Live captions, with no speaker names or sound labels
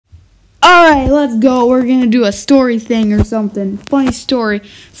Alright, let's go. We're gonna do a story thing or something. Funny story.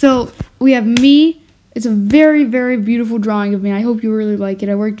 So, we have me. It's a very, very beautiful drawing of me. I hope you really like it.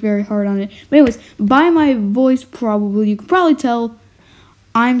 I worked very hard on it. But anyways, by my voice probably, you can probably tell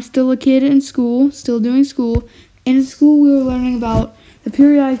I'm still a kid in school, still doing school. In school, we were learning about the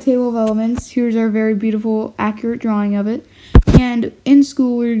periodic table of elements. Here's our very beautiful, accurate drawing of it. And in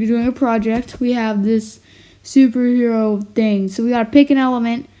school, we were doing a project. We have this superhero thing. So we gotta pick an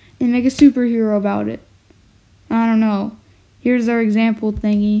element and make a superhero about it. I don't know. Here's our example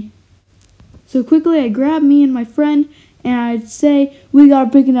thingy. So quickly, I grab me and my friend, and I'd say, we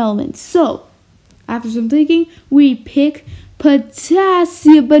gotta pick an element. So, after some thinking, we pick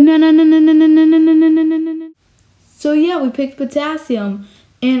potassium. So yeah, we picked potassium,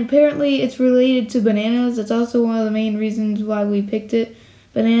 and apparently it's related to bananas. That's also one of the main reasons why we picked it.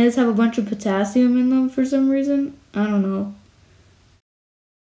 Bananas have a bunch of potassium in them for some reason. I don't know.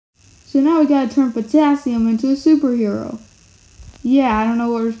 So now we gotta turn potassium into a superhero. Yeah, I don't know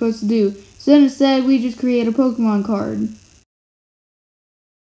what we're supposed to do. So instead, we just create a Pokemon card.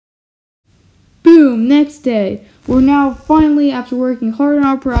 Boom, next day. We're now finally, after working hard on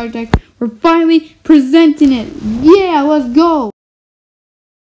our project, we're finally presenting it. Yeah, let's go.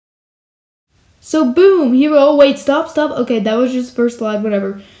 So boom, here we go. Wait, stop. Okay, that was just the first slide,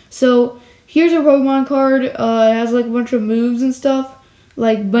 whatever. So here's our Pokemon card. It has like a bunch of moves and stuff.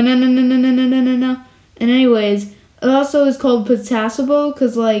 Like banana. And anyways, it also is called Potassibo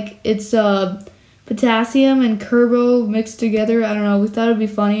because like it's potassium and Kerbo mixed together. I don't know. We thought it'd be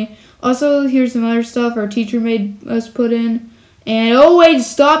funny. Also, here's some other stuff our teacher made us put in. And oh wait,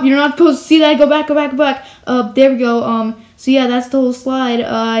 stop! You're not supposed to see that. Go back. There we go. So yeah, that's the whole slide.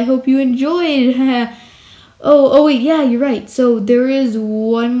 I hope you enjoyed. Oh wait, yeah, you're right. So there is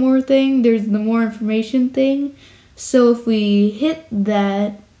one more thing. There's the more information thing. So if we hit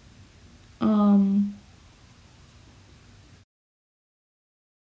that,